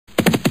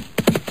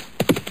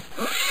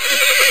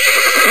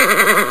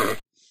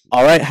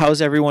All right,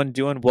 how's everyone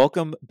doing?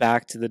 Welcome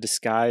back to the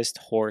Disguised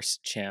Horse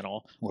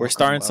channel. We're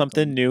starting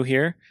something new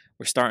here.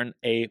 We're starting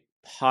a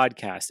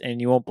podcast, and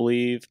you won't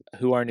believe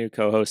who our new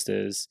co-host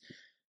is.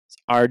 It's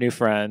our new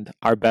friend,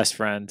 our best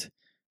friend,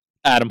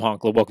 Adam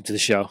Honkla. Welcome to the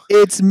show.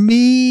 It's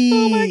me.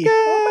 Oh my god!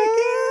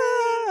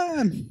 Oh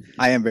my god!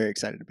 I am very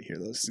excited to be here,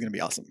 though. This is going to be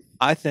awesome.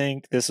 I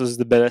think this was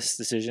the best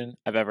decision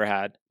I've ever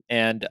had.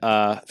 And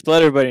to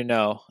let everybody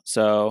know,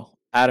 so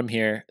Adam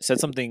here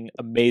said something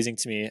amazing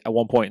to me at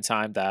one point in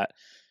time that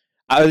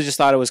I just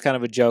thought it was kind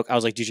of a joke. I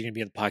was like, dude, you're going to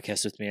be on the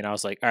podcast with me. And I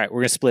was like, all right,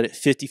 we're going to split it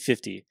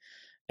 50-50.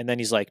 And then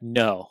he's like,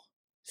 no,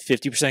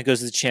 50% goes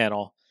to the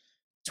channel,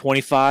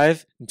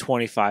 25 and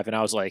 25. And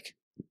I was like,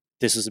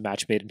 this was a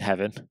match made in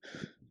heaven.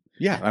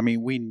 Yeah, I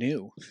mean, we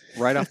knew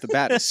right off the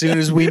bat, as soon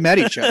as we met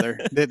each other,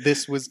 that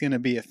this was going to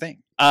be a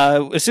thing.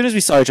 As soon as we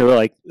saw each other, we're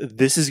like,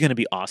 this is going to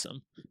be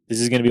awesome.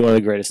 This is going to be one of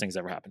the greatest things that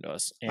ever happened to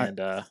us.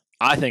 And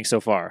I think so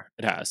far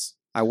it has.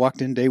 I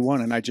walked in day one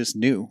and I just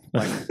knew,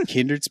 like,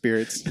 kindred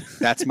spirits,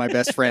 that's my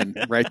best friend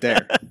right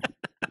there.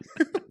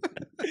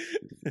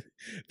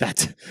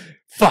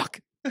 Fuck,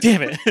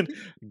 damn it.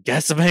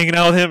 Guess I'm hanging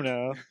out with him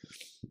now.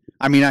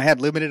 I mean, I had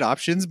limited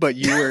options, but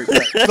you were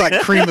like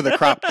cream of the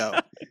crop,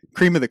 though.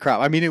 Cream of the crop.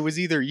 I mean, it was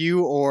either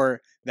you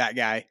or that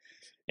guy.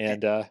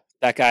 And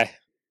that guy.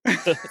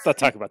 Let's not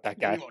talk about that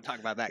guy. We won't talk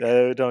about that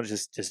guy. Don't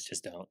just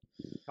don't.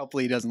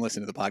 Hopefully he doesn't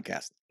listen to the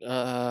podcast.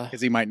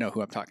 Because he might know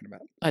who I'm talking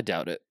about. I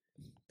doubt it.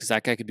 Because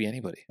that guy could be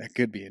anybody. That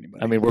could be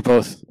anybody. I mean, we're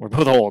both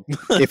old.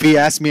 If he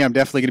asks me, I'm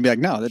definitely going to be like,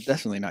 no, that's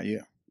definitely not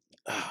you.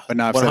 But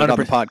now I've said it on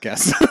the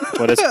podcast.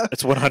 But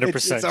it's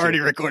 100%. It's already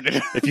recorded.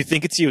 If you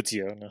think it's you, it's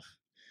you. No.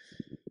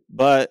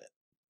 But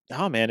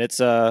oh man, it's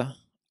I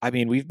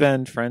mean, we've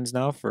been friends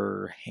now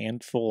for a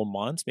handful of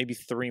months, maybe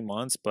 3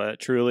 months, but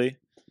truly,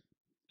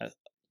 I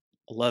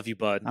love you,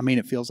 bud. I mean,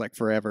 it feels like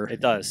forever.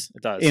 It does.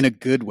 It does. In a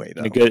good way,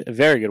 though. In a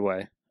very good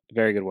way.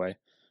 Very good way.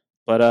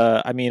 But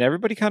I mean,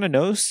 everybody kind of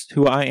knows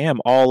who I am.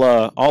 All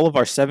of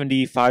our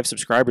 75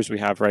 subscribers we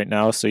have right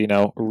now.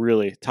 So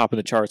really top of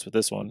the charts with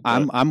this one.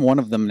 I'm one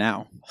of them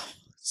now.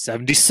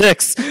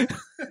 76.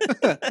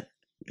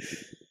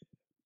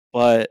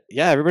 But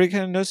yeah, everybody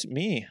kind of knows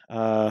me.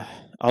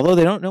 Although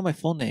they don't know my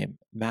full name,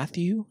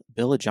 Matthew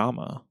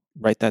Billajama.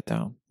 Write that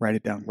down. Write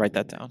it down. Write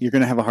that down. You're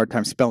going to have a hard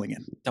time spelling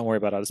it. Don't worry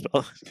about how to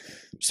spell it.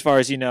 As far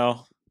as you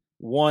know,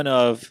 one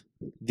of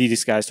the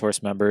Disguised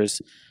Horse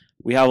members.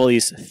 We have all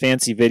these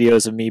fancy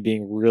videos of me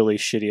being really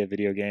shitty at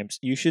video games.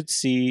 You should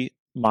see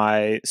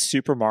my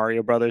Super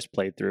Mario Brothers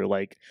playthrough,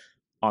 like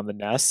on the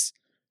NES.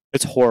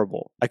 It's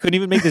horrible. I couldn't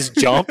even make this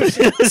jump.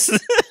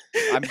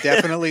 I'm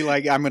definitely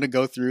I'm going to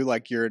go through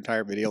like your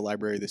entire video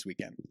library this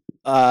weekend.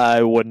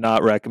 I would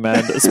not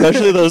recommend,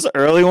 especially those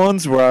early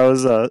ones where I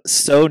was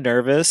so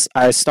nervous.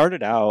 I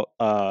started out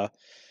no,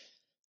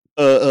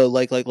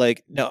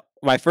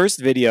 my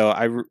first video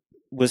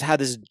had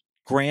this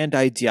grand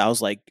idea. I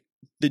was like,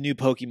 the new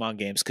Pokemon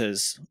games,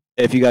 because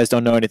if you guys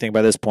don't know anything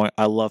by this point,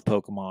 I love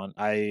Pokemon.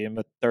 I am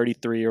a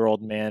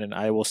 33-year-old man, and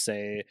I will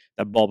say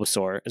that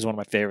Bulbasaur is one of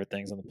my favorite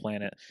things on the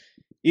planet.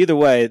 Either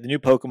way, the new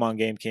Pokemon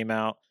game came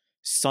out.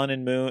 Sun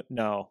and Moon.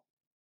 No,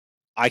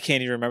 I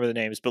can't even remember the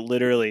names, but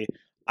literally,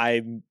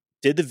 I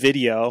did the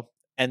video,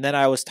 and then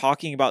I was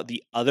talking about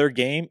the other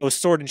game. It was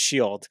Sword and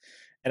Shield.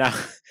 And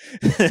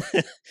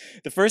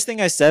the first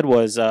thing I said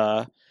was,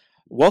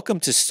 welcome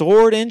to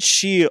Sword and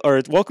Shield,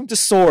 or welcome to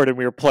Sword, and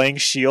we were playing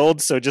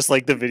Shield, so just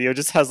like the video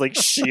just has like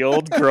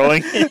Shield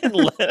growing in.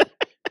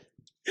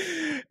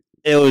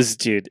 It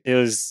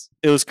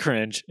was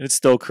cringe. It's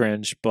still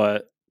cringe,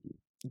 but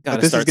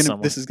this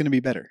is gonna be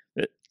better.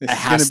 It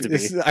has to be.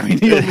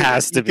 It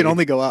has to be. It can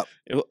only go up.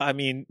 I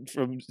mean,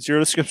 from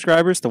 0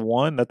 subscribers to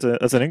 1,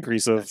 that's an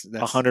increase of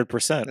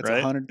 100%,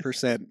 right?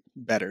 100%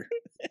 better.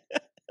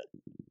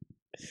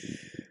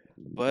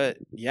 But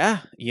yeah,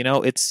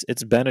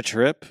 it's been a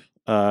trip.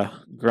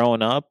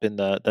 Growing up in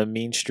the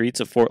mean streets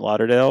of Fort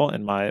Lauderdale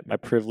and my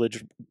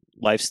privileged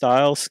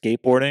lifestyle,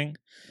 skateboarding.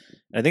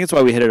 And I think that's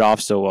why we hit it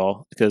off so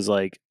well, because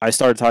like I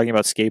started talking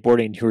about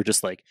skateboarding and you were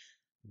just like,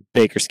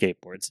 Baker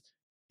Skateboards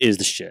is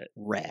the shit.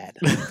 Rad.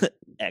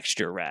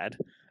 Extra rad.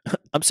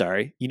 I'm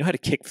sorry. You know how to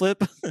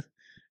kickflip?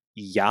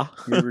 Yeah.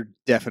 We were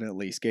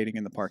definitely skating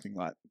in the parking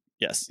lot.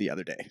 Yes. The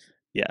other day.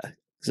 Yeah.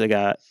 Because I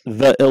got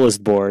the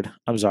illest board.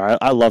 I'm sorry.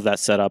 I love that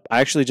setup. I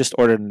actually just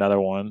ordered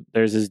another one.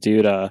 There's this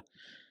dude,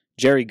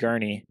 Jerry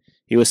Gurney.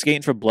 He was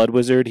skating for Blood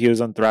Wizard. He was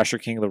on Thrasher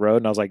King of the Road.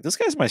 And I was like, this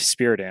guy's my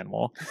spirit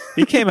animal.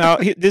 He came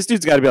out. This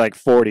dude's got to be like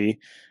 40.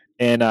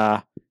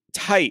 And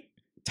tight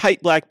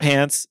black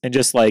pants and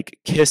just like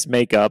Kiss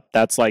makeup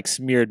that's like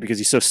smeared because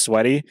he's so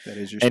sweaty. That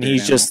is your and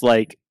he's animal. Just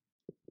like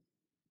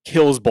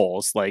kills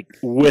bowls, like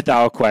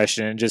without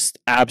question. Just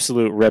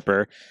absolute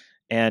ripper.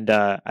 And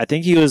I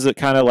think he was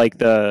kind of like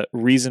the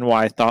reason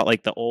why I thought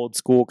like the old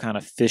school kind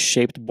of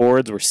fish-shaped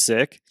boards were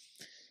sick.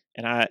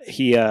 And I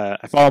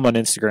follow him on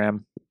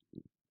Instagram,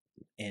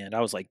 and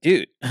I was like,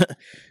 dude,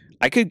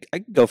 I could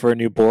go for a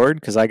new board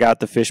because I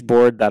got the fish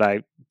board that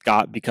I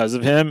got because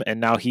of him, and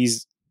now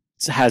he's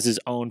has his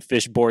own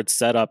fish board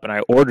set up, and I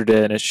ordered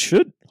it, and it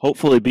should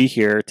hopefully be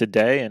here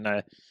today, and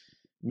I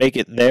make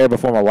it there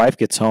before my wife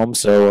gets home.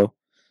 So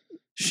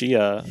she's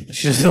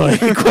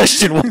like,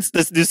 question, what's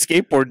this new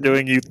skateboard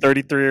doing, you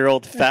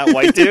 33-year-old fat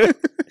white dude?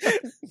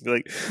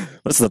 Like,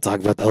 let's not talk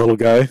about that little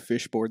guy.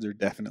 Fish boards are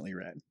definitely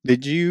rad.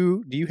 Do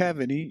you have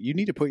any? You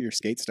need to put your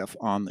skate stuff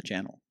on the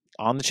channel.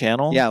 On the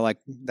channel? Yeah, like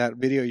that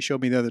video you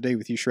showed me the other day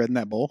with you shredding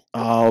that bowl.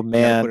 Oh You gotta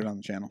man, put it on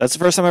the channel. that's the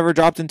first time I ever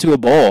dropped into a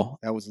bowl.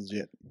 That was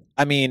legit.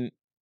 I mean,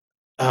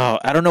 oh,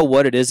 I don't know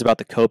what it is about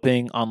the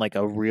coping on like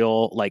a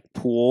real like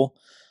pool,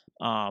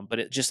 but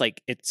it just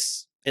like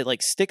it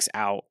like sticks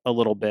out a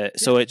little bit.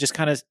 So it just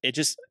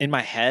in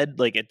my head,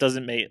 like it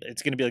doesn't make,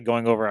 it's gonna be like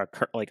going over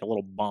like a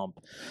little bump.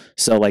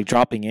 So like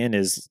dropping in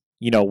is,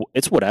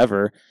 it's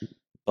whatever,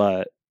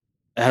 but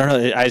I don't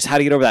know. I just had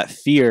to get over that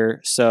fear.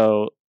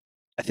 So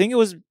I think it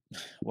was,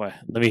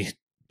 let me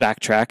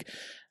backtrack.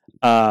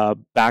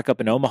 Back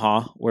up in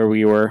Omaha where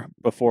we were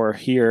before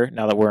here.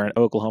 Now that we're in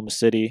Oklahoma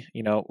City,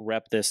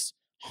 rep this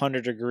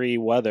 100-degree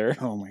weather.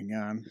 Oh my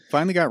god!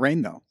 Finally got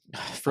rain though,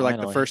 for like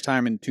the Finally. first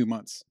time in 2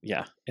 months.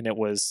 Yeah, and it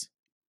was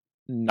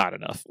not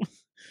enough.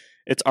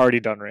 It's already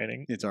done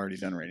raining. It's already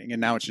done raining,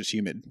 and now it's just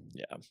humid.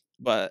 Yeah,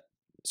 but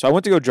so I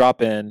went to go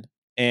drop in,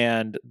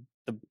 and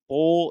the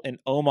bowl in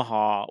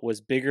Omaha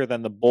was bigger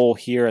than the bowl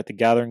here at the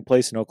gathering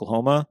place in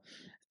Oklahoma.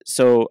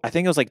 So I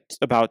think it was like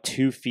about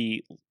 2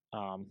 feet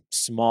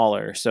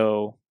smaller.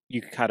 So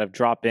you could kind of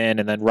drop in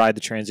and then ride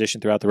the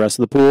transition throughout the rest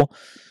of the pool.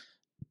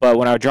 But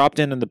when I dropped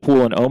in the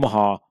pool in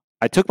Omaha,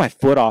 I took my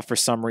foot off for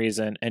some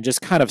reason and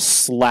just kind of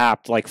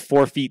slapped like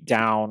 4 feet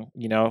down,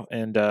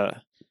 and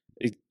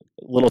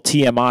little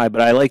TMI,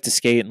 but I like to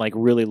skate in like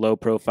really low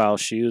profile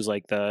shoes,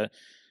 like the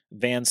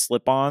Van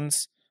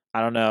slip-ons.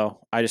 I don't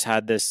know. I just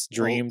had this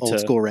dream old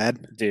school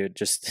rad. dude,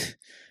 just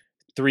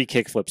 3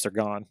 kick flips are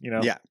gone,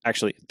 Yeah.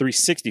 Actually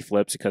 360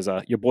 flips because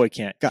your boy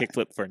can't Got- kick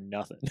flip for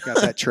nothing.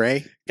 Got that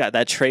tray. Got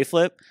that tray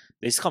flip.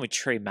 They just call me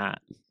Trey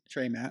Matt.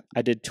 Tray mat.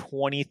 I did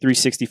 20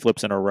 360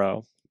 flips in a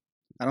row.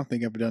 I don't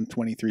think I've done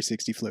 20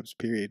 360 flips,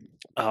 period.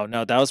 Oh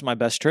no, that was my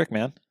best trick,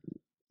 man.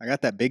 I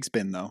got that big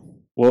spin though.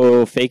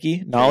 Whoa,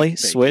 fakie, nollie, Fakey.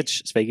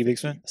 switch, fakie big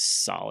spin.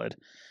 Solid.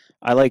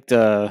 I liked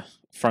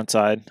front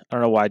side. I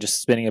don't know why,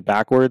 just spinning it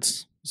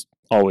backwards.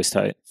 Always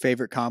tight.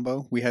 Favorite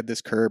combo. We had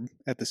this curb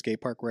at the skate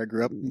park where I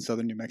grew up in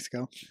southern New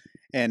Mexico.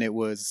 And it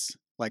was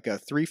like a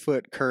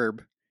 3-foot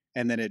curb,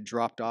 and then it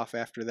dropped off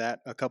after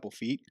that a couple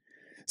feet.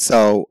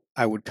 So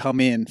I would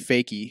come in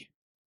fakie,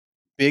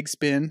 big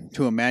spin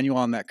to a manual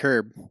on that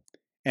curb,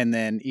 and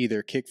then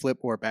either kickflip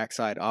or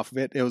backside off of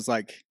it. It was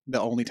like the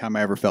only time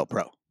I ever felt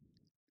pro.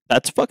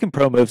 That's fucking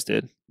pro moves,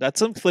 dude. That's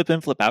some flip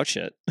in, flip out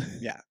shit.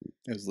 It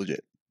was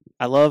legit.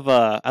 I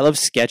love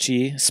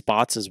sketchy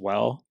spots as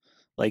well.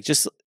 Like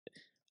just,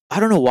 I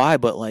don't know why,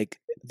 but like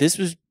this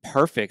was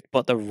perfect.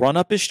 But the run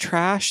up is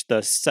trash.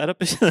 The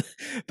setup is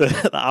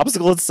the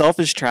obstacle itself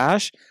is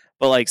trash.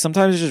 But like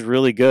sometimes it's just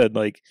really good.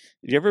 Like,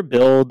 did you ever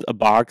build a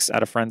box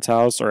at a friend's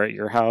house or at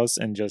your house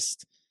and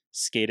just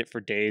skate it for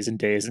days and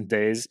days and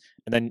days,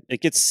 and then it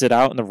gets sit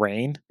out in the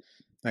rain?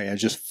 Oh yeah, it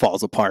just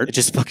falls apart. It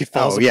just fucking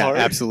falls yeah, apart.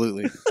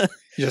 absolutely.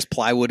 Just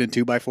plywood and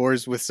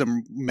 2x4s with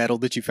some metal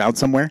that you found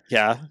somewhere.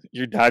 Yeah,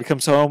 your dad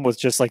comes home with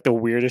just like the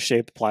weirdest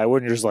shaped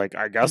plywood, and you're just like,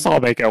 I guess I'll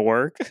make it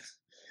work.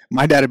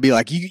 My dad would be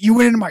like, "You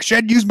went into my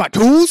shed, used my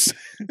tools.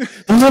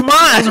 Those are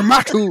mine. Those are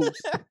my tools."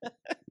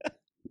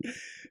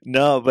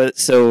 No, but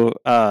so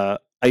I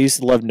used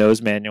to love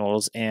nose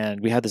manuals, and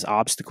we had this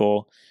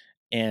obstacle,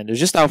 and it was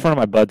just out front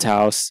of my bud's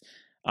house.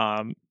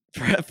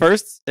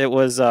 First, it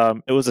was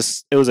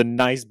a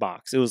nice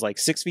box. It was like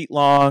 6 feet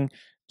long,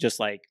 just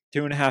like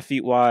 2.5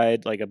 feet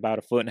wide, like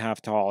about 1.5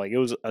 feet tall. Like it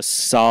was a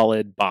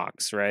solid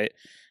box, right?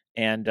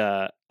 And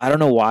I don't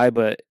know why,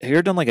 but have you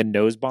ever done like a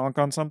nose bonk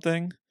on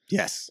something?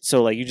 Yes.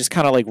 So like you just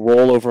kind of like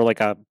roll over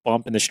like a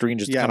bump in the street and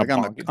just Yeah, kind like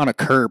of bonk. on a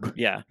curb.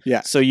 Yeah.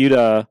 Yeah. So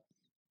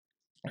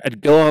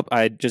I'd go up,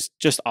 I'd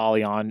just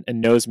ollie on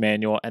and nose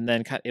manual, and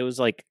then it was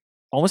like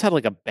almost had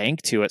like a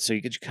bank to it, so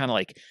you could kind of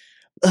like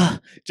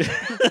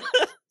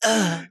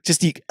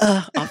just eke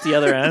off the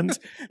other end,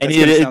 and That's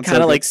gonna it sound so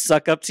kind of good. like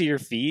suck up to your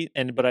feet,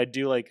 but I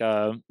do like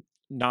a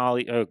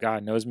nollie. Oh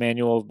god, nose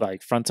manual,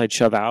 like frontside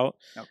shove out,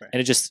 Okay.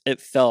 and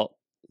it felt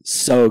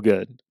so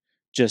good,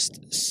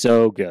 just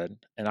so good,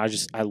 and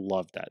I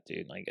loved that,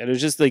 dude. Like it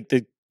was just like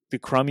the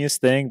crummiest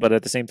thing, but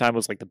at the same time it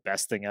was like the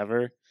best thing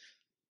ever.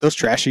 Those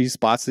trashy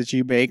spots that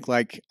you make,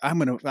 like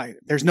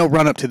there's no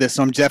run up to this,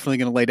 so I'm definitely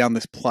gonna lay down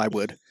this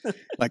plywood.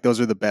 Like those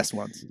are the best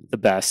ones. The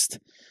best.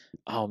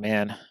 Oh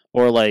man.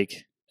 Or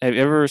like, have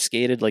you ever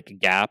skated like a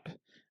gap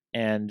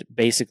and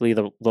basically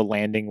the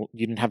landing,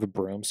 you didn't have a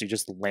broom, so you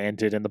just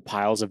landed in the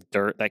piles of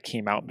dirt that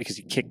came out because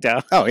you kicked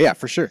out? Oh yeah,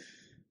 for sure.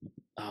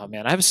 Oh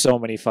man, I have so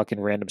many fucking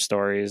random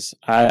stories.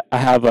 I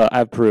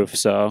have proof.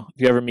 So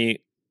if you ever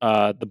meet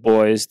the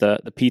boys,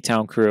 the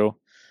P-Town crew,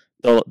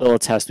 they'll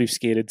attest we've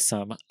skated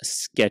some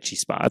sketchy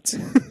spots.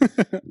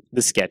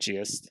 The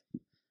sketchiest.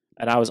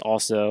 and I was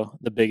also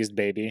the biggest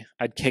baby.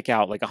 I'd kick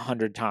out like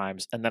 100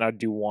 times, and then I'd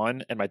do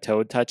one, and my toe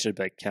would touch. I'd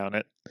be like, count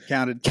it,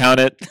 Counted. count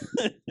it,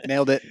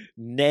 Nailed it.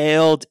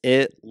 nailed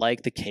it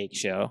like the cake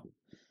show.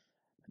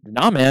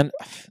 Nah, man,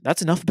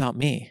 that's enough about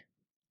me.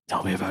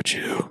 Tell me about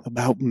you.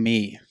 About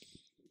me.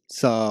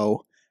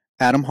 So,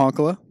 Adam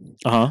Honkala.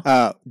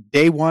 Uh-huh.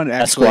 Day one,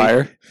 actually.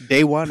 Esquire.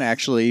 Day one,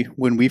 actually,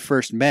 when we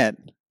first met,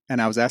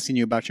 and I was asking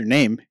you about your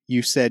name,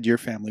 you said your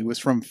family was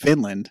from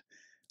Finland.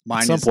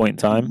 At some point in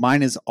time.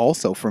 Mine is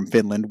also from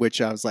Finland,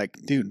 which I was like,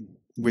 dude,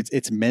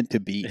 it's meant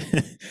to be.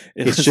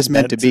 It's was just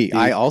meant to be.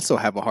 I also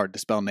have a hard to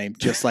spell name,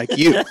 just like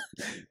you.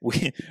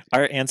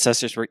 Our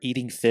ancestors were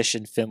eating fish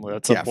in Finland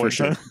at some Yeah, point. for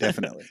sure.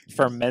 Definitely.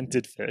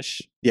 Fermented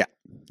fish.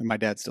 And my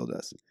dad still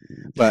does.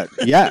 But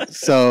yeah,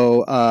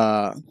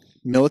 so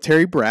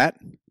military brat.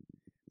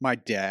 My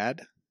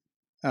dad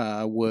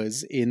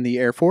was in the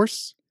Air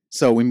Force,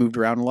 so we moved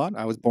around a lot.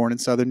 I was born in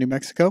southern New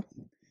Mexico.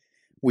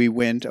 We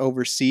went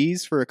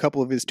overseas for a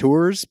couple of his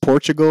tours,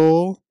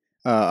 Portugal,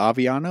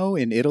 Aviano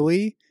in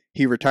Italy.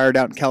 He retired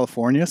out in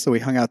California, so we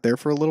hung out there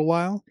for a little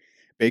while.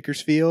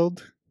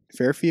 Bakersfield,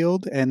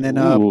 Fairfield, and then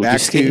Ooh, back you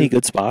skate to... any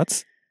good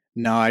spots?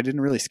 No, I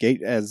didn't really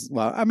skate as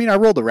well. I mean, I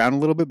rolled around a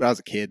little bit, but I was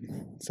a kid,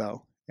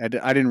 so I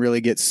didn't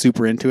really get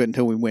super into it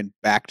until we went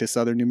back to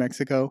southern New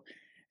Mexico.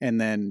 And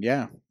then,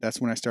 yeah,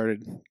 that's when I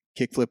started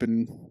kick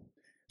flipping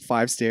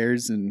 5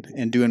 stairs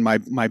and doing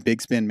my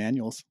big spin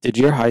manuals. Did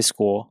your high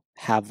school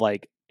have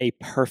like a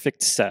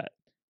perfect set?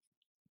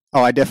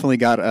 Oh, I definitely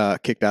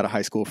got kicked out of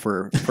high school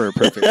for a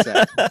perfect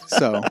set.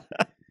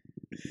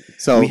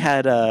 So we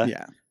had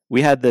yeah.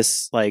 We had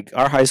this, like,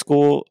 our high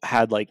school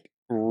had like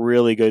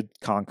really good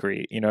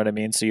concrete, you know what I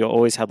mean? So you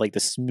always had like the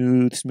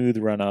smooth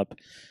run up,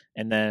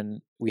 and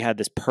then we had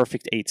this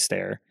perfect 8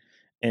 stair,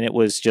 and it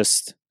was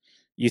just,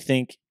 you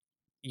think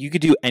you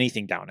could do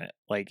anything down it.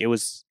 Like it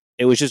was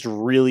just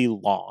really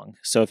long.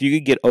 So if you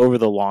could get over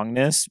the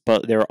longness,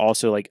 but there were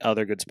also like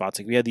other good spots.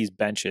 Like we had these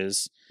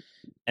benches,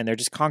 and they're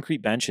just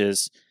concrete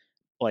benches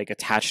like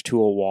attached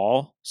to a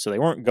wall, so they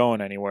weren't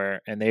going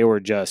anywhere, and they were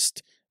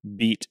just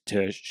beat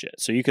to shit.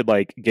 So you could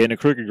like get in a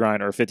crooked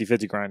grind or a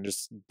 50-50 grind,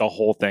 just the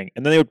whole thing.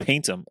 And then they would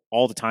paint them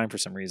all the time for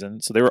some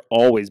reason, so they were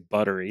always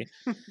buttery.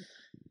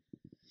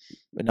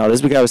 But no,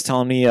 this guy was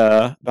telling me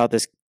about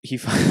this. He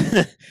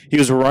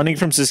was running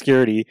from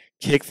security,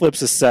 kick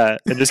flips a set,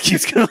 and just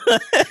keeps going.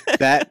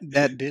 That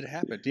did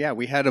happen. Yeah,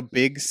 we had a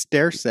big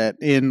stair set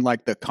in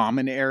like the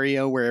common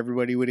area where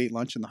everybody would eat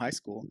lunch in the high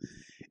school.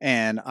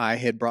 And I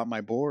had brought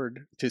my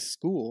board to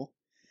school.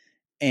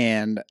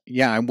 And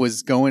yeah, I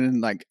was going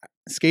and like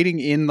skating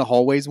in the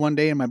hallways one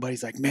day, and my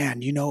buddy's like,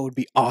 "Man, you know it would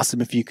be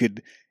awesome if you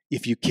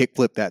kick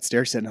flip that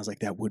stair set." And I was like,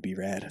 "That would be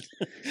rad."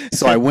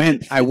 So I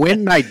went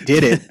and I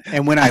did it.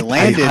 And when I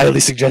landed, I highly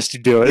suggest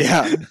you do it.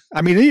 Yeah,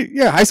 I mean,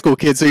 yeah, high school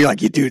kids. So you're like,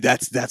 dude,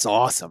 that's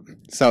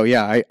awesome. So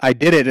yeah, I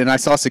did it, and I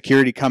saw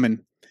security coming.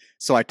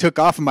 So I took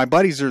off, and my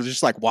buddies are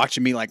just like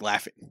watching me, like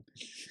laughing.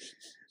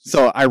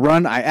 So I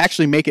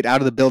actually make it out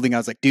of the building. I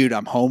was like, dude,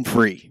 I'm home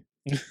free.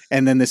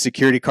 And then the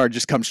security car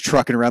just comes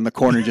trucking around the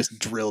corner and just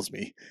drills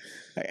me.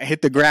 I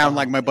hit the ground,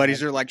 like my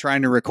buddies are like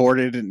trying to record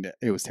it, and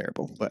it was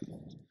terrible. But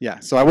yeah,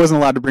 so I wasn't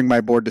allowed to bring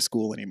my board to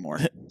school anymore.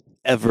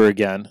 Ever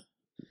again.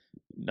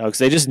 No, because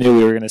they just knew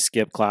we were going to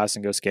skip class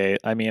and go skate.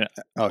 I mean,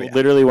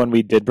 literally when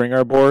we did bring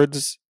our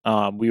boards,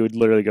 we would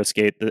literally go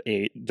skate the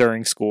 8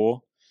 during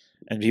school,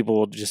 and people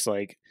would just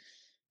like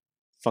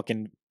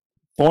fucking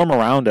form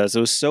around us.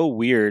 It was so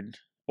weird.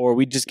 Or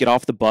we'd just get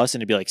off the bus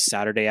and it'd be like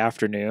Saturday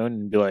afternoon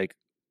and be like,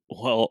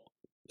 well,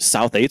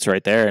 South 8's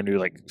right there. And we'd be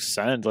like,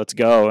 send, let's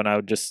go. And I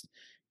would just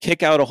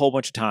kick out a whole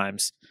bunch of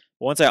times.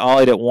 Once I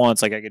ollied it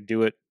once, like I could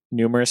do it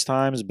numerous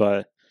times,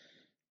 but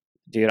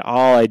dude,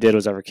 all I did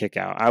was ever kick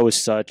out. I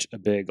was such a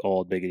big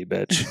old biggity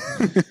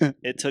bitch.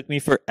 It took me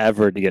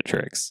forever to get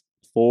tricks.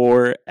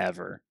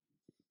 Forever.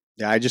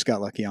 Yeah, I just got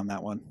lucky on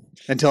that one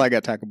until I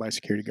got tackled by a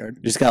security guard.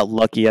 You just got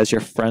lucky as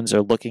your friends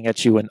are looking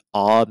at you in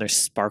awe and there's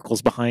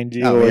sparkles behind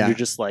you. And you're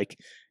just like,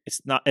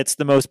 it's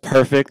the most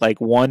perfect,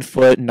 like 1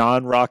 foot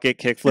non-rocket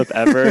kickflip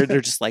ever. They're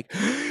just like,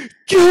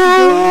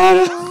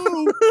 get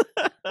him!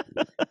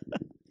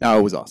 No,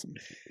 it was awesome.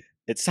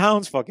 It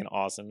sounds fucking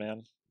awesome,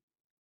 man.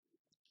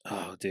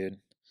 Oh, dude.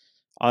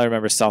 I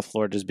remember South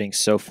Florida just being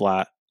so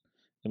flat.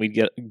 And we'd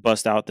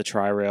bust out the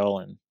tri-rail,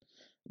 and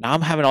now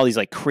I'm having all these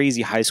like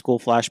crazy high school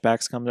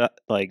flashbacks come to,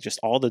 like, just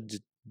all the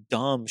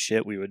dumb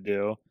shit we would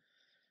do.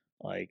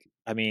 Like,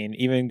 I mean,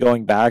 even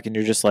going back, and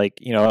you're just like,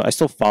 you know, I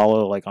still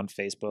follow like on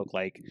Facebook,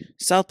 like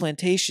South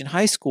Plantation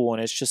High School,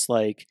 and it's just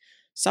like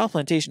South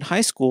Plantation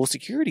High School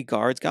security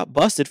guards got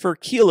busted for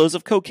kilos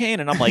of cocaine,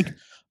 and I'm like,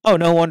 oh,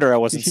 no wonder I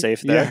wasn't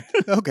safe there.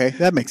 Yeah. Okay,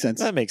 that makes sense.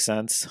 That makes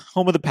sense.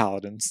 Home of the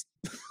Paladins.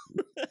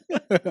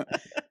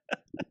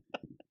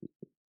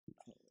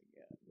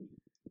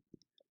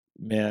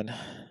 Man,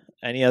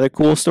 any other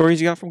cool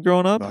stories you got from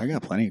growing up? Oh, I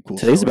got plenty of cool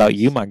Today's stories. about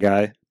you, my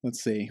guy.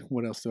 Let's see.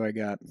 What else do I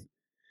got?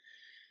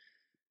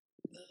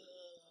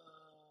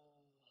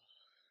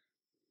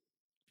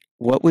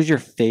 What was your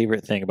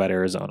favorite thing about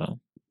Arizona?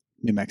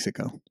 New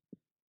Mexico.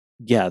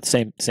 Yeah,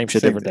 same shit,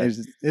 Same- different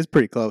day. It's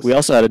pretty close. We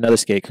also had another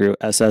skate crew,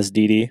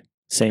 SSDD.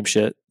 Same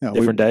shit, No,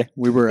 different day.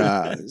 We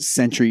were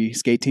Century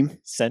skate team.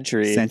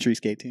 Century. Century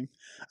skate team.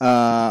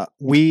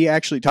 We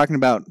actually talking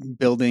about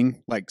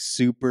building like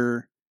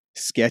super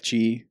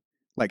sketchy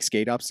like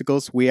skate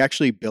obstacles. We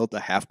actually built a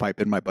half pipe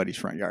in my buddy's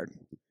front yard.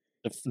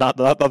 Not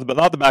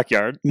the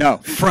backyard. No,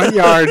 front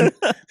yard.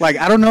 Like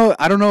I don't know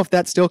if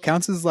that still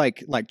counts as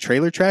like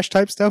trailer trash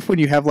type stuff when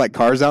you have like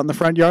cars out in the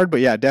front yard. But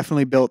yeah,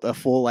 definitely built a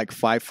full like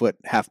 5-foot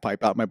half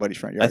pipe out in my buddy's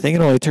front yard. I think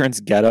it only turns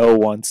ghetto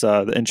once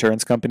the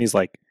insurance companies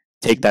like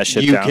take that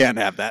shit you down. can't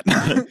have that.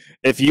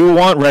 If you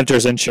want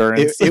renter's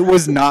insurance, It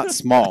was not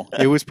small.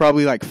 It was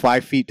probably like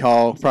 5 feet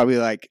tall, probably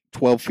like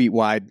 12 feet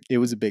wide. It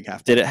was a big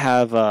half. did it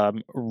have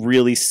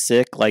really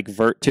sick like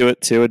vert to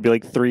it too? It'd be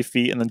like 3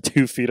 feet and then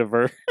 2 feet of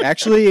vert.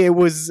 Actually, it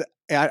was.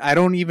 I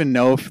don't even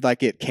know if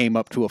like it came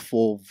up to a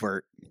full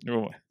vert.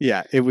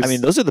 Yeah, it was. I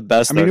mean, those are the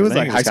best. I mean, though, it 'cause was then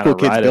like you high just school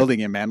kinda kids ride it. building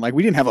it, man. Like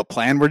we didn't have a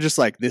plan. We're just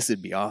like, this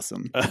would be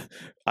awesome.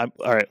 All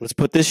right, let's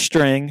put this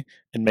string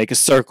and make a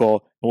circle,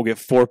 and we'll get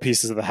 4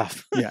 pieces of the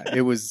half. Yeah,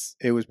 it was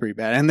pretty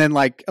bad. And then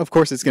like, of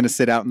course, it's gonna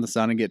sit out in the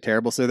sun and get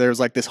terrible. So there was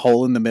like this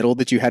hole in the middle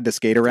that you had to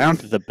skate around.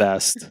 The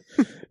best.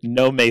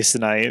 No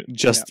masonite,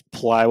 just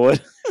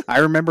plywood. I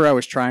remember I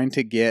was trying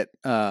to get.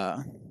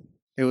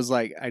 It was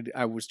like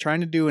I was trying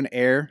to do an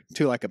air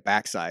to like a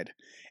backside.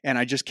 And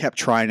I just kept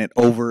trying it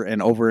over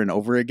and over and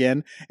over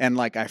again. And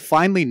like I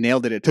finally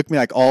nailed it. It took me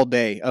like all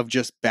day of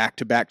just back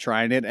to back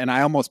trying it. And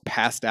I almost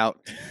passed out.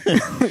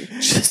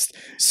 Just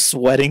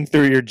sweating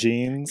through your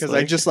jeans. Because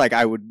I just like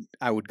I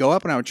would go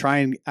up and I would try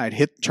and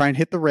hit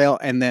the rail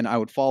and then I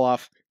would fall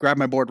off, grab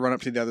my board, run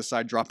up to the other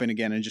side, drop in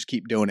again, and just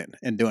keep doing it.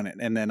 And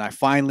then I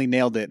finally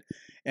nailed it.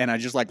 And I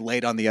just like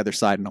laid on the other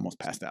side and almost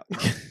passed out.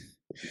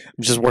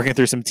 I'm just working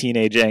through some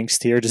teenage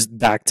angst here, just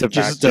back to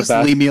back to Just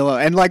back. leave me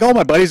alone. And like all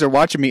my buddies are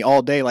watching me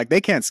all day. Like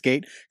they can't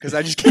skate because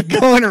I just keep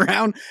going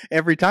around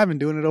every time and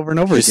doing it over and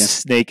over again.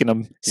 Just snaking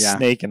them, Yeah.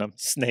 snaking them,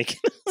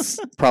 snaking. It's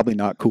probably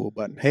not cool,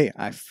 but hey,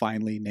 I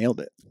finally nailed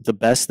it. The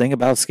best thing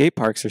about skate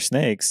parks are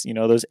snakes. You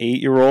know, those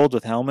 8-year-olds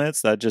with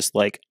helmets that just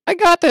like, I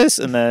got this,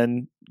 and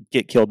then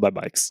get killed by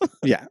bikes.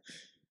 Yeah.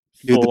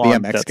 Dude, the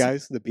Full-on BMX guts.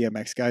 guys, the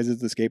BMX guys at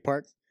the skate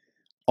park,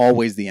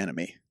 always the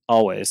enemy.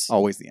 Always.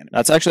 Always the enemy.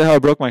 That's actually how I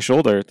broke my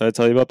shoulder. Did I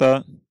tell you about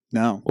that?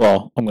 No.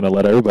 Well, I'm going to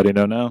let everybody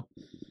know now.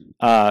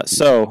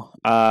 So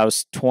I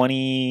was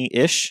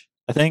 20-ish,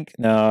 I think.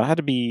 No, I had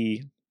to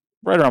be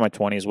right around my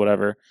 20s,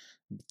 whatever.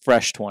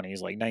 Fresh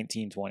 20s, like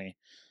 19, 20.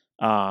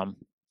 Was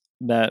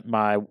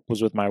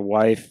with my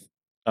wife,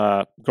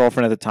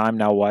 girlfriend at the time,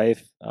 now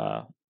wife.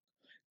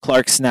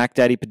 Clark Snack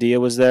Daddy Padilla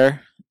was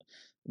there.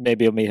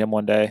 Maybe I'll meet him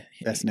one day.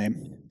 Best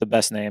name. The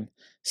best name.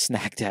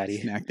 Snack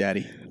Daddy. Snack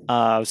Daddy.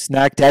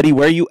 Snack Daddy,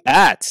 where you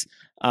at?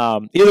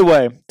 Either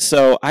way,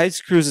 so I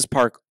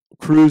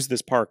cruise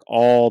this park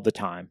all the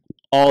time.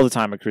 All the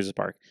time I cruise this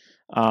park.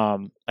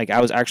 Like I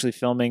was actually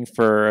filming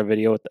for a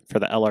video for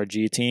the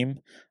LRG team.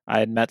 I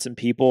had met some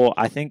people.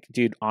 I think,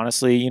 dude,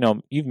 honestly, you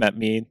know, you've met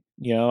me.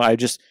 You know,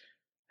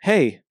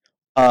 hey,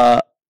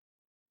 tell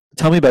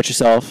me about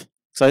yourself.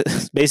 So I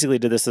basically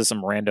did this to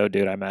some rando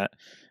dude I met,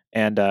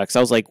 and because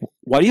I was like,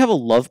 why do you have a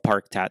Love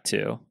Park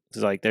tattoo?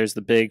 Because like there's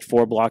the big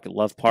 4-block at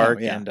Love Park,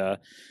 yeah. and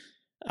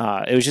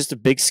it was just a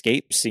big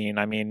skate scene.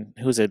 I mean,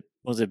 who was it?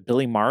 Was it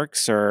Billy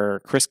Marks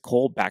or Chris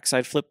Cole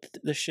backside flipped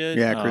the shit?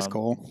 Yeah, Chris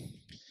Cole.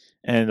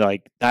 And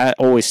like that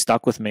always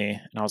stuck with me.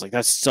 And I was like,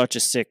 that's such a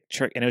sick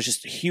trick. And it was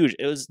just huge.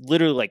 It was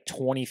literally like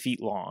 20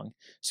 feet long.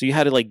 So you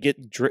had to like get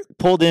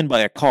pulled in by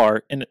a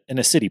car in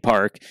a city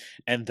park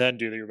and then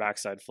do your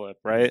backside flip,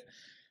 right?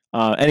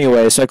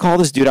 Anyway, so I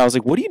called this dude. I was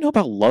like, what do you know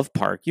about Love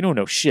Park? You don't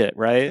know shit,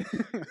 right?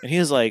 And he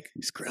was like,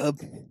 Scrub.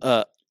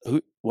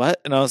 who,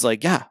 what? And I was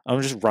like, yeah,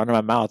 I'm just running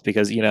my mouth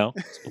because, you know,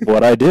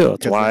 what I do.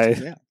 That's why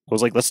Yeah. I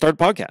was like, let's start a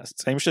podcast.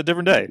 Same shit,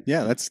 different day.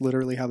 Yeah, that's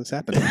literally how this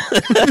happened.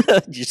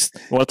 You just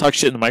want to talk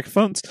shit in the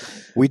microphones?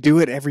 We do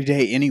it every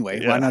day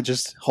anyway. Yeah. Why not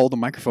just hold the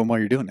microphone while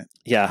you're doing it?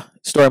 Yeah,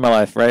 story of my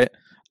life, right?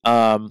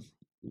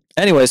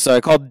 Anyway, so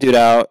I called the dude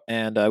out,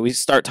 and we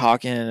start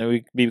talking, and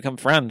we become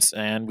friends,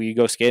 and we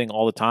go skating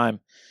all the time.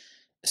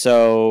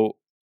 So,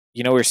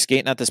 you know, we were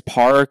skating at this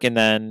park, and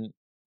then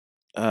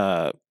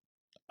I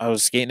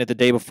was skating it the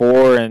day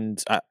before,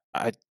 and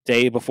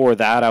day before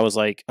that, I was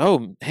like,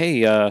 oh,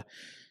 hey,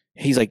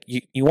 he's like,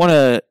 you want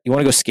to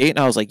go skate? And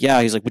I was like, yeah.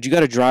 He's like, but you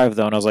got to drive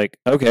though. And I was like,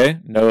 okay,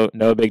 no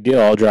big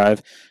deal. I'll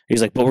drive. He's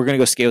like, but we're going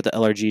to go skate with the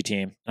LRG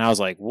team. And I was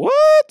like,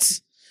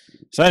 what?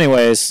 So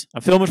anyways,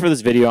 I'm filming for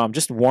this video. I'm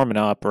just warming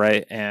up,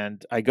 right?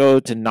 And I go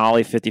to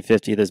nollie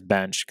 50-50 this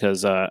bench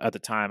because at the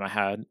time I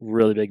had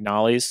really big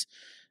nollies.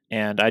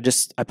 And I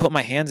put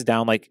my hands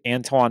down like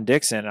Antoine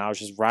Dixon, and I was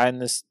just riding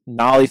this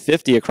nollie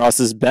 50 across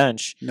this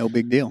bench. No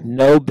big deal.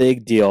 No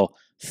big deal.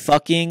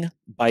 Fucking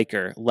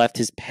biker left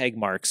his peg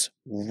marks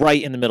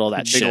right in the middle of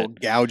that Big shit.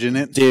 old gouge in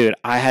it. Dude,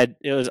 I had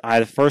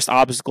the first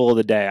obstacle of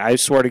the day. I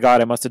swear to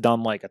God, I must have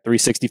done like a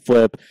 360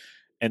 flip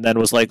and then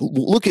was like,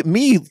 look at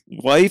me,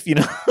 wife, you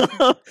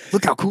know.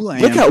 Look how cool I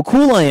am. Look how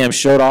cool I am.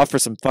 Showed off for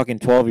some fucking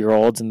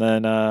 12-year-olds and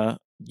then,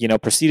 you know,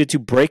 proceeded to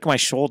break my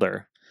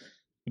shoulder.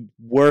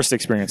 Worst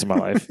experience of my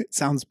life. It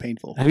sounds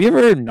painful. Have you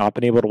ever not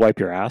been able to wipe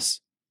your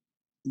ass?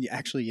 Yeah,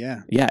 actually,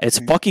 yeah. Yeah, it's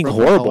I fucking broke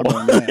my horrible.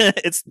 collarbone, yeah.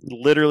 It's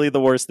literally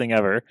the worst thing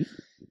ever.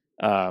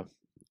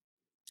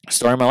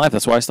 Story of my life.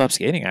 That's why I stopped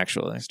skating.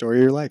 Actually, Story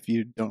of your life.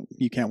 You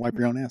can't wipe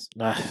your own ass.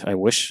 I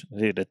wish,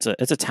 dude. It's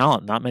a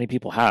talent not many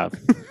people have.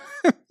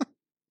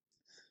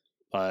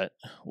 But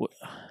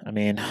I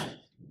mean,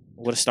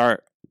 what a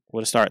start!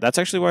 What a start! That's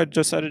actually why I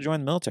decided to join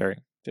the military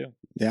too.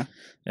 Yeah?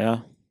 Yeah.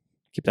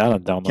 Keep that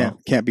on down low.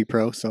 Can't be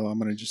pro, so I'm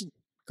gonna just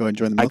go and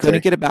join the I military.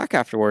 couldn't get it back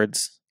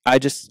afterwards. I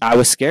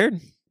was scared,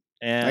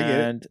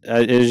 and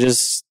it was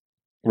just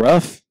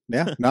rough.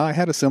 Yeah, no, I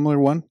had a similar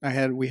one.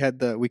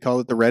 We call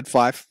it the Red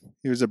 5.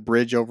 It was a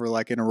bridge over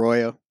like an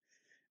arroyo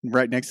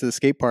right next to the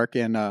skate park,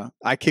 and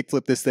I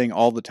kickflip this thing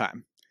all the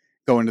time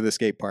going to the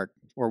skate park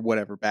or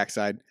whatever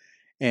backside.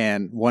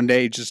 And one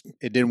day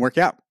it didn't work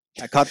out.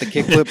 I caught the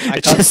kickflip.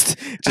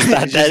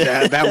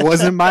 That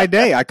wasn't my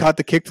day. I caught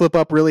the kickflip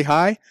up really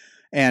high,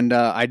 and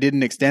I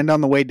didn't extend on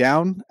the way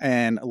down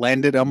and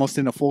landed almost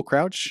in a full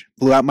crouch.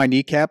 Blew out my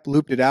kneecap,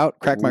 looped it out,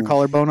 cracked my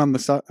collarbone on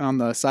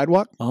the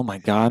sidewalk. Oh my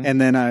god!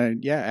 And then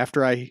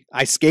after I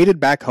skated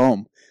back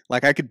home,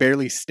 like I could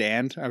barely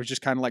stand. I was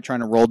just kind of like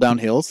trying to roll down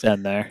hills.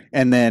 Been there.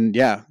 And then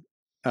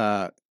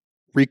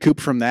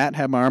recouped from that.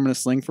 Had my arm in a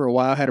sling for a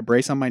while. Had a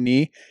brace on my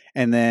knee.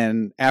 And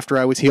then after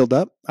I was healed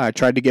up, I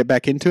tried to get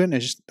back into it, and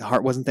the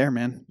heart wasn't there,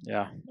 man.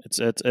 Yeah,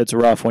 it's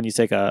rough when you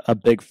take a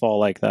big fall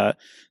like that.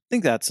 I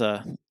think that's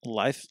a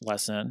life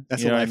lesson.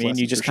 That's you know a what I life mean.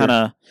 lesson You just for sure.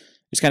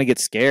 kind of get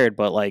scared,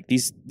 but like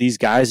these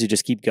guys who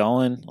just keep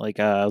going.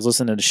 Like I was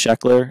listening to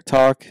Sheckler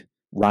talk.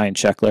 Ryan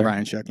Sheckler.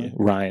 Ryan Sheckler.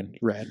 Ryan.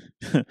 Red.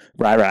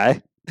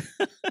 Rye.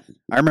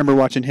 I remember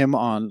watching him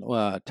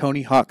on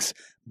Tony Hawk's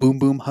Boom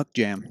Boom Huck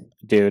Jam.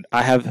 Dude,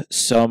 I have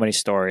so many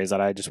stories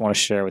that I just want to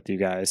share with you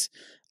guys.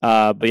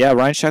 But yeah,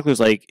 Ryan Sheckler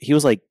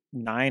was like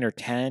 9 or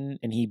 10,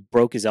 and he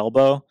broke his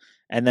elbow,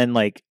 and then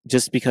like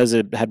just because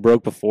it had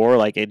broke before,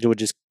 like it would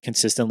just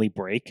consistently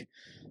break.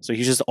 So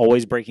he's just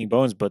always breaking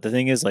bones. But the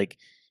thing is, like,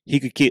 he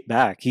could keep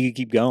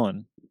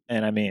going,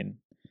 and I mean,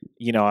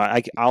 you know,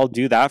 I'll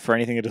do that for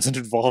anything that doesn't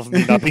involve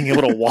me not being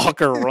able to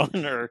walk or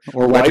run or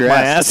wipe your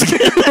my ass.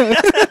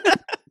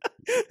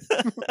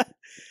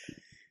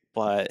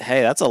 But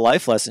hey, that's a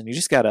life lesson. You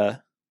just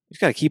gotta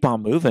keep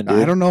on moving, dude.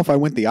 I don't know if I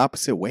went the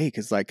opposite way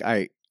because like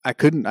I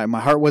couldn't. My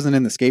heart wasn't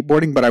in the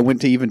skateboarding, but I went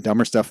to even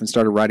dumber stuff and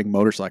started riding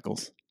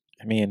motorcycles.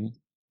 I mean,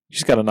 you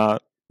just gotta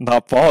not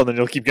fall, and then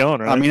you'll keep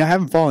going, right? I mean, I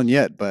haven't fallen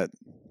yet, but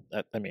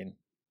I mean,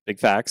 big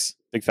facts.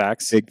 Big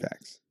facts.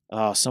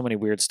 Oh, so many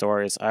weird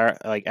stories.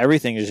 Like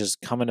everything is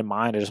just coming to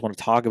mind. I just want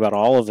to talk about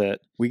all of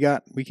it. We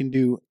can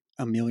do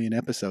a million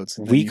episodes.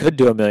 We could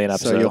do a million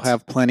episodes. So you'll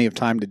have plenty of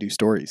time to do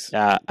stories.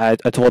 Yeah, I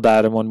told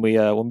Adam when we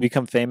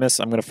become famous,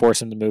 I'm going to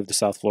force him to move to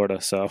South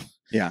Florida. So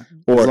yeah,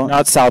 or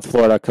not South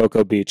Florida,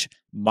 Cocoa Beach.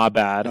 My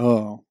bad.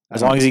 Oh,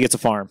 as long as he gets a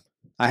farm.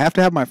 I have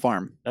to have my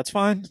farm. That's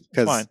fine.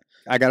 Because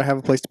I got to have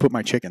a place to put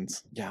my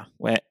chickens. Yeah,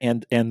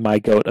 and my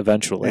goat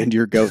eventually. And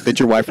your goat that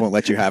your wife won't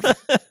let you have.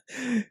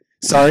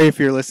 Sorry if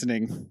you're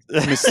listening,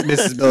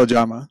 Mrs.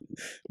 Billajama.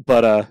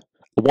 But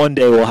one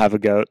day we'll have a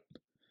goat.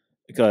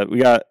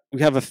 We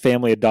have a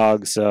family of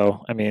dogs,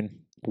 so I mean,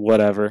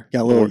 whatever.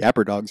 Got little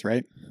yapper dogs,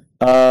 right?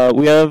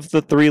 We have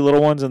the 3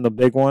 little ones and the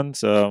big one,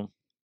 so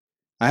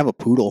I have a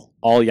poodle.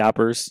 All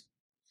yappers.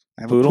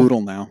 I have a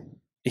poodle now.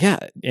 Yeah,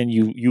 and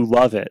you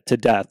love it to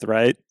death,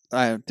 right?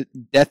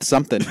 Death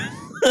something.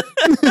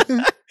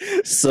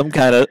 some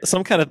kind of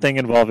thing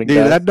involving dude,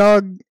 death. That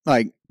dog,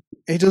 like,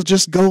 it'll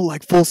just go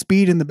like full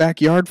speed in the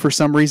backyard for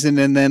some reason,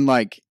 and then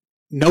like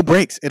no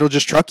brakes. It'll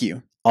just truck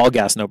you. All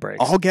gas, no brakes.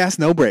 All gas,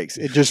 no brakes.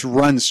 It just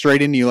runs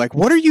straight into you. Like,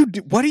 what are you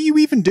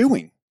even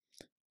doing?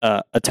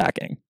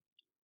 Attacking.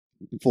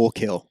 Full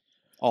kill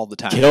all the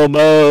time. Kill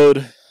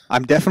mode.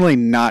 I'm definitely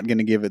not going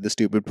to give it the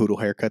stupid poodle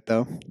haircut,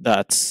 though.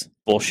 That's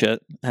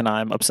bullshit, and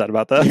I'm upset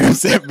about that.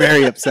 You're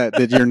very upset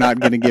that you're not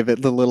going to give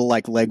it the little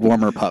like leg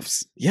warmer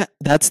puffs. Yeah,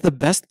 that's the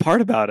best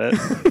part about it.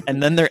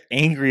 And then they're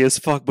angry as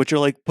fuck, but you're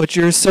like, but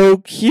you're so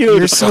cute.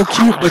 You're so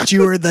cute, but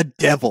you are the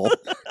devil.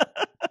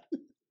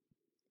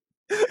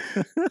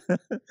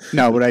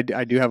 No, but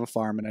I do have a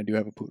farm and I do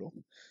have a poodle.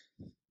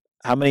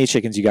 How many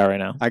chickens you got right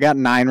now? I got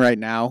 9 right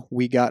now.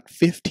 We got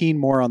 15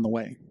 more on the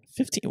way.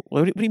 15?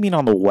 What do you mean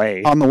on the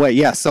way? On the way,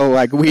 yeah. So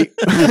like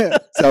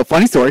so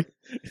funny story.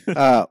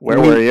 Where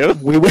were you?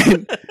 We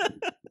went.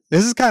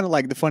 This is kind of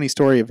like the funny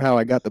story of how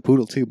I got the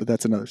poodle too, but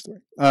that's another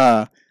story.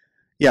 Yeah.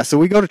 So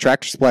we go to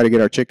Tractor Supply to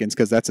get our chickens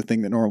because that's a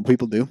thing that normal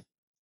people do,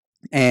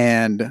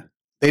 and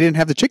they didn't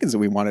have the chickens that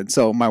we wanted.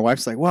 So my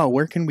wife's like, "Well,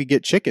 where can we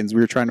get chickens?" We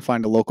were trying to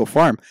find a local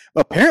farm.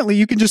 Apparently,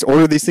 you can just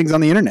order these things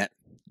on the internet.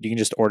 You can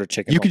just order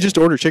chickens. You can just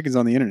order chickens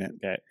on the internet.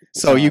 Okay.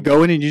 So you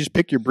go in and you just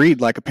pick your breed.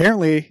 Like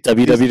apparently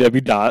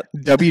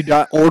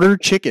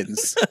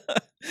www.chickens.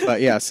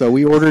 But yeah, so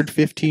we ordered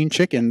 15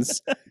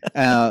 chickens.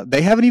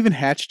 They haven't even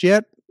hatched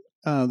yet.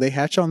 They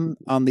hatch on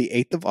the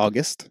 8th of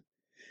August.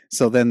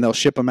 So then they'll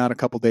ship them out a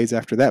couple days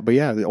after that. But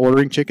yeah,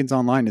 ordering chickens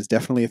online is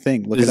definitely a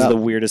thing. Look this it up. This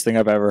is the weirdest thing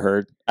I've ever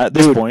heard at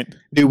this point.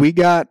 Dude, we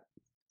got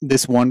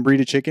this one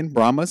breed of chicken,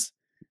 Brahmas.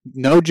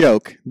 No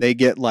joke, they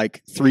get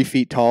like 3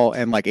 feet tall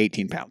and like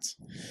 18 pounds.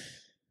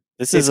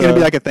 This It's is going to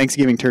be like a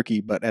Thanksgiving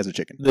turkey, but as a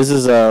chicken. this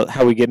is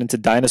how we get into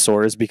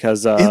dinosaurs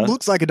because It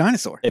looks like a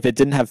dinosaur. if it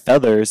didn't have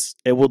feathers,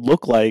 it would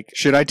look like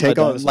Should I take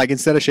all, dinosaur. like,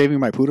 instead of shaving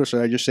my poodle,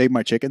 should I just shave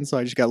my chickens? So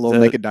I just got little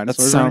naked that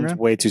dinosaurs running sounds around?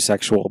 way too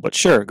sexual, but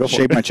sure, go for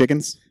Shave it. my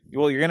chickens?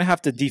 Well, you're gonna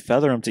have to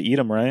defeather them to eat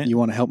them, right? You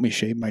want to help me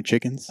shave my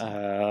chickens?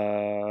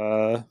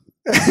 We'll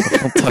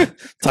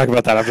talk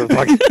about that after the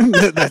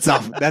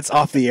podcast. That's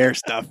off the air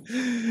stuff.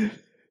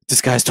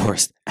 Disguised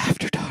Horse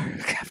After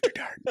Dark. After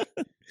dark.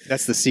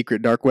 That's the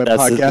secret dark web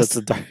That's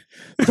podcast.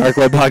 the dark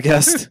web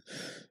podcast.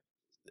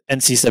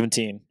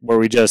 NC-17, where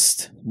we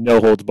just no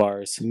holds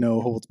bars.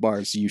 No holds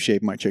bars. You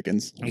shave my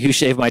chickens. You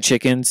shave my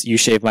chickens, you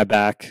shave my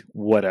back,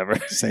 whatever.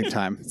 Same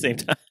time. Same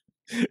time.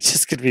 It's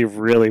just gonna be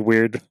really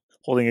weird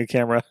holding a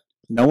camera.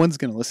 No one's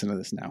gonna listen to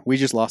this now. We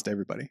just lost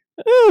everybody.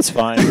 It's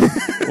fine.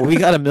 We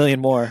got a million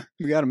more.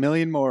 We got a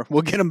million more.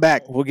 We'll get them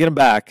back. We'll get them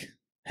back.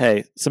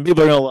 Hey, some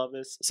people are gonna love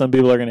this. Some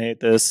people are gonna hate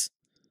this.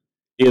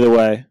 Either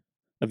way,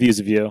 a view's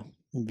a view.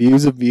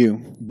 Views of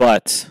view.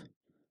 But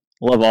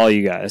love all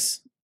you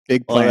guys.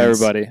 Big Love plans.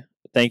 everybody.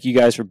 Thank you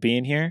guys for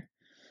being here.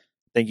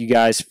 Thank you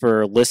guys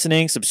for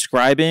listening,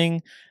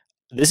 subscribing.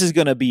 This is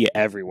gonna be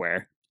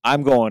everywhere.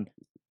 I'm going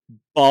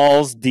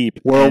balls deep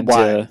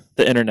Worldwide. into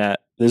the internet.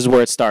 This is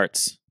where it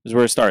starts. This is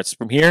where it starts.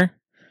 From here,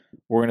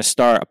 we're gonna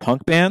start a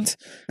punk band.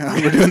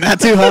 We're doing that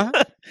too, huh?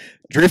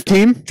 Drift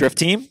team. Drift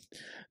team.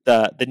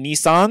 The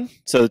Nissan.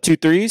 So the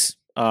 2.3s.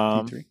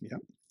 Yeah.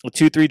 A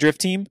 2.3 drift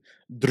team.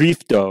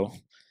 Drifto.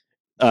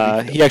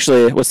 He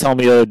actually was telling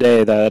me the other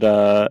day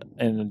that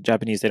in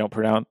Japanese they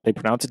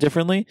pronounce it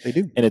differently, They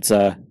do. and it's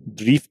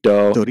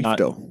drifto, not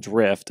Drifto.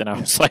 drift. And I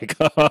was like,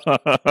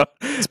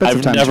 Expensive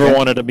I've time, never Japan.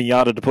 wanted a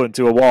Miata to put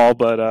into a wall,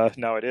 but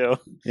now I do.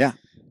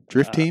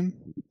 Drift team.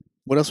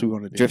 What else we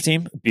want to do? Drift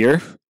team,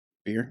 beer.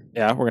 Beer.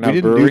 Yeah, we're We gonna have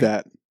a didn't brewery. do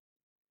that.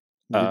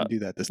 We Uh, didn't do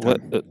that this What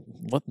time.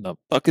 what the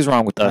fuck is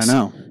wrong with us? I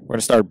know. We're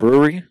gonna start a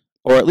brewery,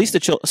 or at least a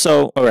chill.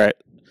 So, all right,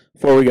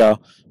 before we go,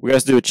 we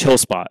got to do a chill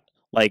spot.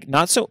 Like,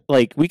 not so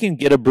like we can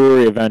get a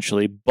brewery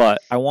eventually, but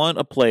I want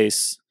a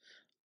place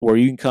where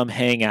you can come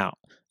hang out.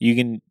 You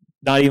can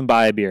not even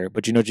buy a beer,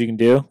 but you know what you can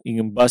do? You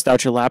can bust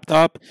out your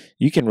laptop.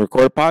 You can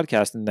record a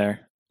podcast in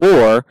there,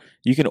 or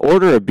you can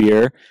order a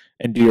beer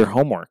and do your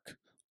homework,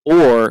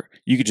 or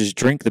you could just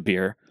drink the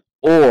beer,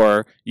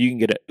 or you can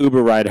get an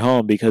Uber ride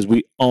home because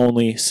we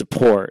only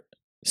support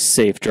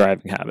safe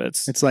driving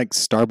habits. It's like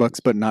Starbucks,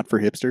 but not for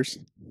hipsters.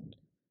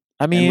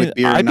 I mean, with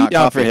beer, I'd be not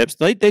down for coffee. hips.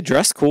 They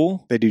dress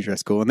cool. They do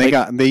dress cool, and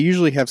Like- they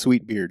usually have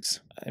sweet beards.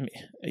 I mean,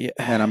 yeah.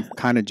 And I'm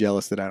kind of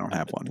jealous that I don't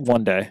have one.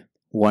 One day,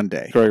 One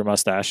day. grow your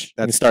mustache. You can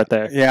That's- start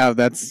there. Yeah,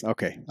 that's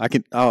okay.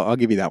 I'll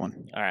give you that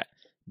one. All right,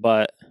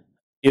 but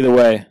either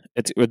way,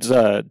 it's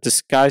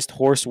Disguised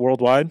Horse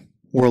Worldwide.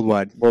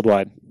 Worldwide.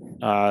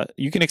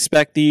 You can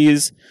expect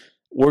these.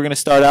 We're gonna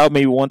start out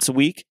maybe once a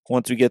week.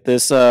 Once we get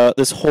this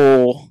this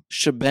whole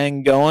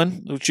shebang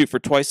going, we'll shoot for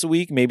twice a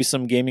week. Maybe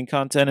some gaming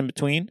content in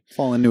between.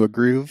 Fall into a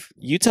groove.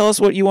 You tell us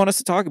what you want us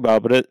to talk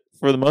about, but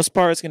for the most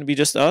part, it's gonna be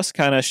just us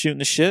kind of shooting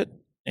the shit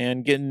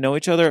and getting to know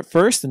each other at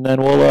first, and then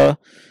we'll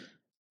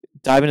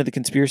dive into the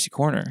conspiracy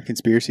corner.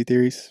 Conspiracy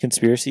theories.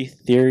 Conspiracy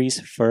theories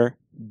for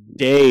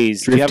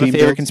days. Do you Drift have a team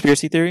favorite builds.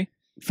 conspiracy theory?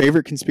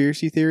 Favorite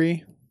conspiracy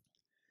theory?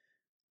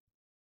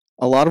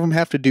 A lot of them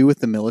have to do with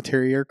the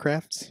military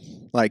aircrafts,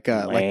 like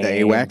the Lame.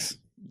 AWACS,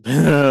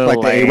 like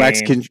the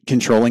AWACS Lame.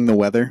 controlling the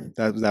weather.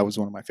 That was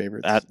one of my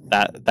favorites.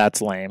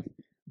 That's lame.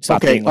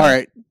 Stop Okay, being all lame.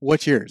 right.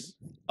 What's yours?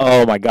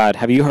 Oh my god,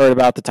 have you heard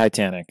about the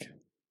Titanic?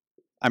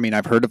 I mean,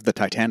 I've heard of the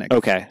Titanic.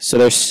 Okay, so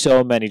there's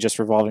so many just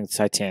revolving the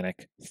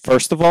Titanic.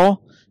 First of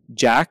all,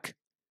 Jack,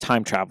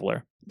 time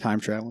traveler, Time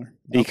traveler.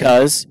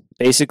 because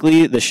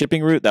basically the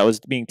shipping route that was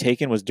being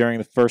taken was during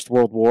the First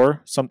World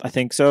War. I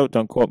think so.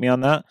 Don't quote me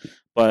on that.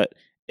 But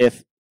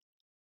if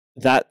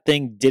that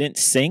thing didn't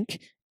sink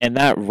and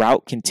that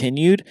route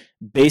continued,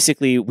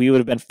 basically we would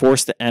have been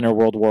forced to enter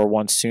World War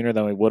I sooner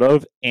than we would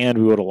have, and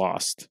we would have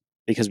lost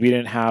because we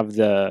didn't have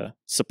the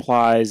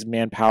supplies,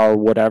 manpower,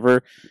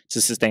 whatever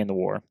to sustain the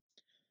war.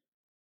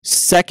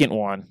 Second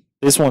one,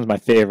 this one's my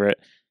favorite.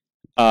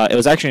 It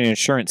was actually an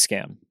insurance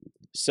scam.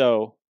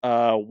 So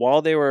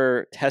while they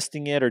were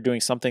testing it or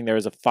doing something, there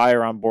was a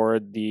fire on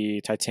board the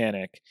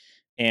Titanic,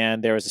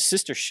 and there was a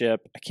sister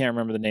ship. I can't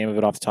remember the name of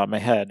it off the top of my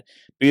head,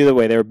 but either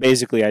way, they were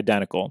basically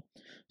identical.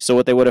 So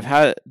what they would have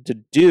had to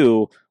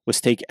do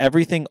was take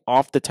everything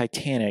off the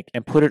Titanic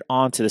and put it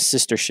onto the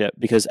sister ship,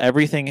 because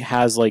everything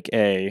has like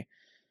a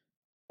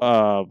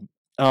oh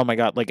my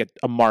god, like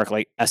a mark,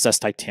 like SS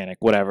Titanic,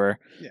 whatever.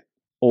 Yeah.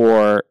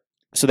 Or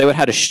so they would have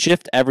had to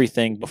shift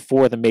everything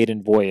before the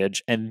maiden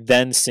voyage and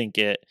then sink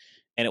it,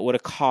 and it would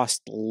have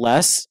cost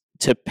less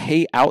to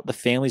pay out the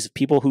families of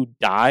people who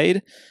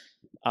died.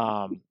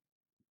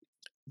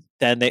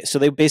 Then they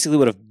basically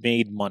would have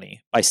made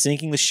money by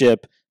sinking the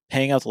ship,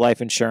 paying out the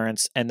life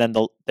insurance, and then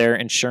their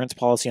insurance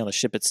policy on the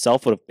ship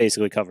itself would have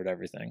basically covered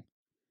everything.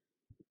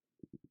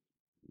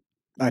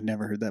 I'd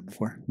never heard that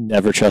before.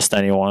 Never trust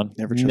anyone.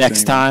 Never trust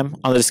Next anyone. time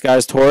on the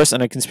Disguised Taurus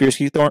and a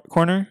Conspiracy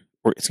Corner,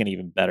 it's going to be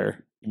even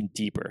better and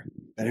deeper.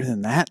 Better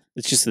than that?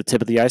 It's just the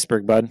tip of the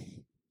iceberg, bud.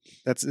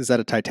 Is that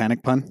a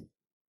Titanic pun?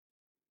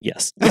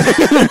 Yes.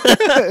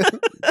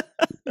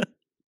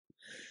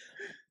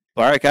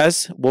 All right,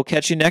 guys. We'll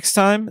catch you next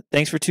time.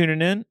 Thanks for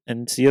tuning in,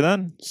 and see you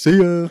then.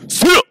 See ya.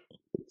 See ya.